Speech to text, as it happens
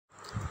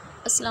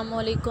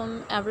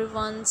Assalamualaikum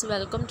everyone,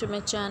 welcome to my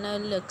channel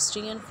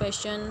Luxury and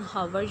Fashion.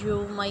 How are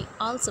you my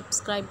all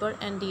subscriber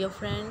and dear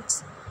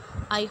friends?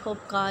 I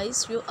hope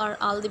guys you are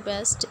all the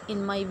best.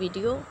 In my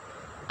video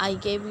I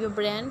gave you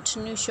brand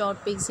new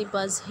short pixie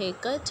buzz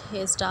haircut,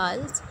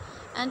 hairstyles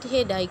and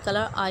hair dye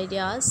color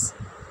ideas,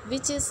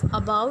 which is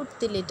about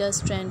the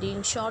latest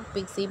trending short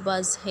pixie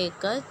buzz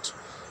haircut,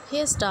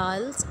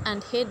 hairstyles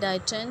and hair dye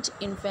trend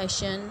in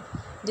fashion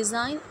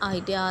design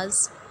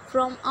ideas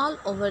from all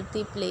over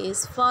the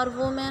place for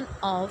women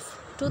of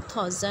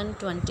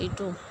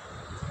 2022.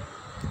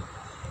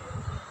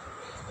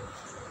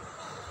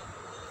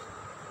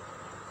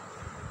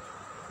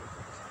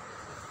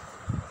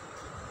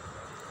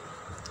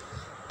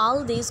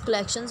 All these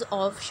collections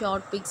of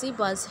short pixie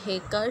buzz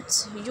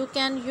haircuts you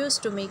can use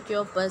to make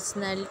your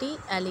personality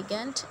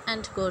elegant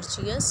and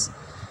gorgeous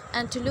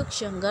and to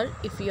look younger.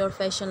 If you're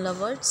fashion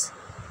lovers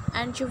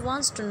and you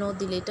want to know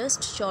the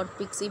latest short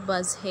pixie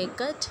buzz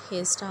haircut,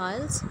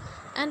 hairstyles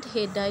and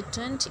hair dye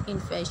trend in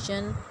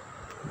fashion,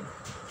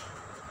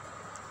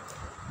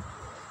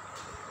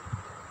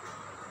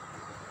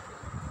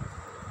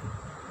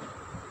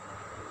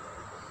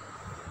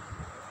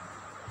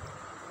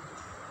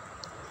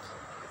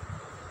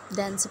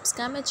 then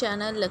subscribe my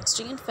channel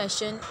Luxury and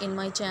Fashion. In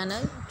my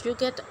channel you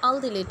get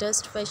all the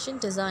latest fashion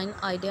design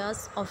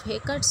ideas of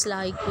haircuts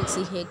like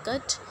pixie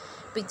haircut,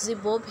 pixie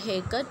bob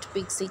haircut,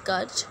 pixie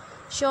cut,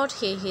 short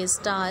hair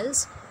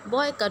hairstyles,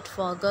 boy cut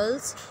for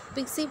girls,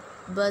 pixie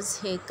buzz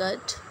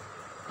haircut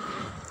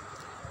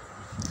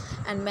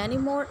and many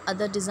more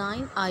other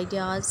design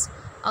ideas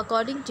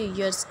according to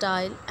your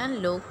style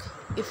and look.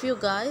 If you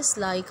guys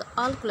like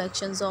all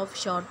collections of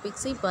short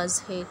pixie buzz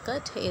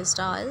haircut,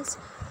 hairstyles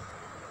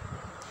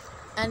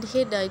and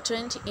hair dye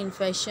trend in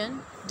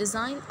fashion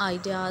design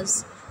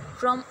ideas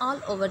from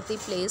all over the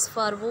place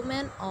for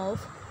women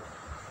of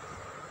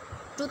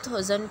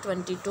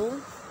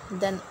 2022,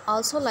 then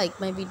also like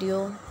my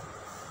video,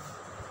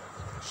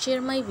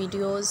 share my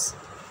videos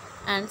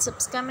and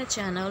subscribe my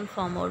channel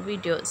for more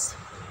videos.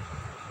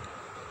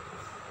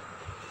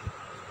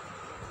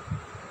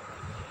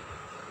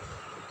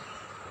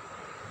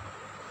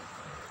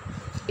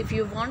 If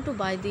you want to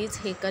buy these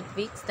haircut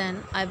wigs,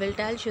 then I will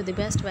tell you the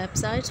best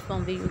websites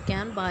from where you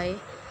can buy.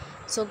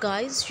 So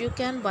guys, you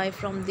can buy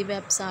from the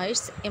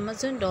websites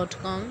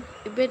amazon.com,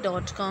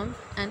 ebay.com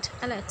and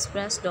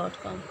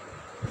aliexpress.com.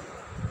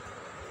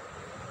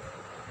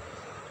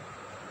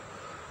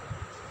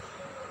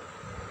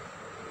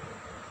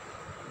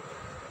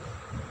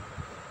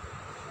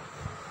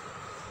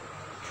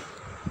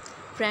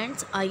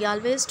 Friends, I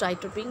always try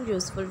to bring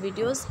useful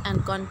videos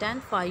and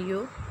content for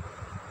you.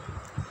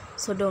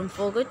 So don't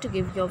forget to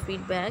give your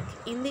feedback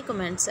in the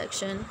comment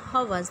section.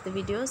 How was the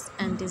videos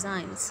and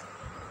designs?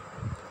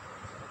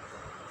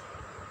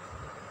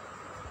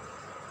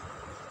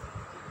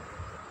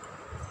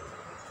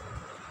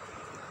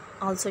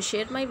 Also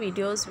share my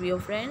videos with your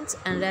friends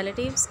and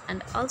relatives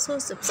and also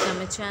subscribe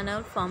my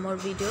channel for more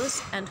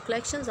videos and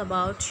collections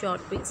about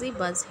short pixie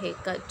buzz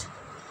haircut.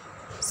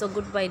 So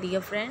goodbye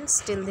dear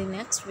friends, till the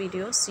next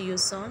video. See you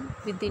soon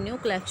with the new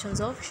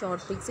collections of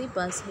short pixie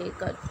buzz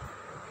haircut.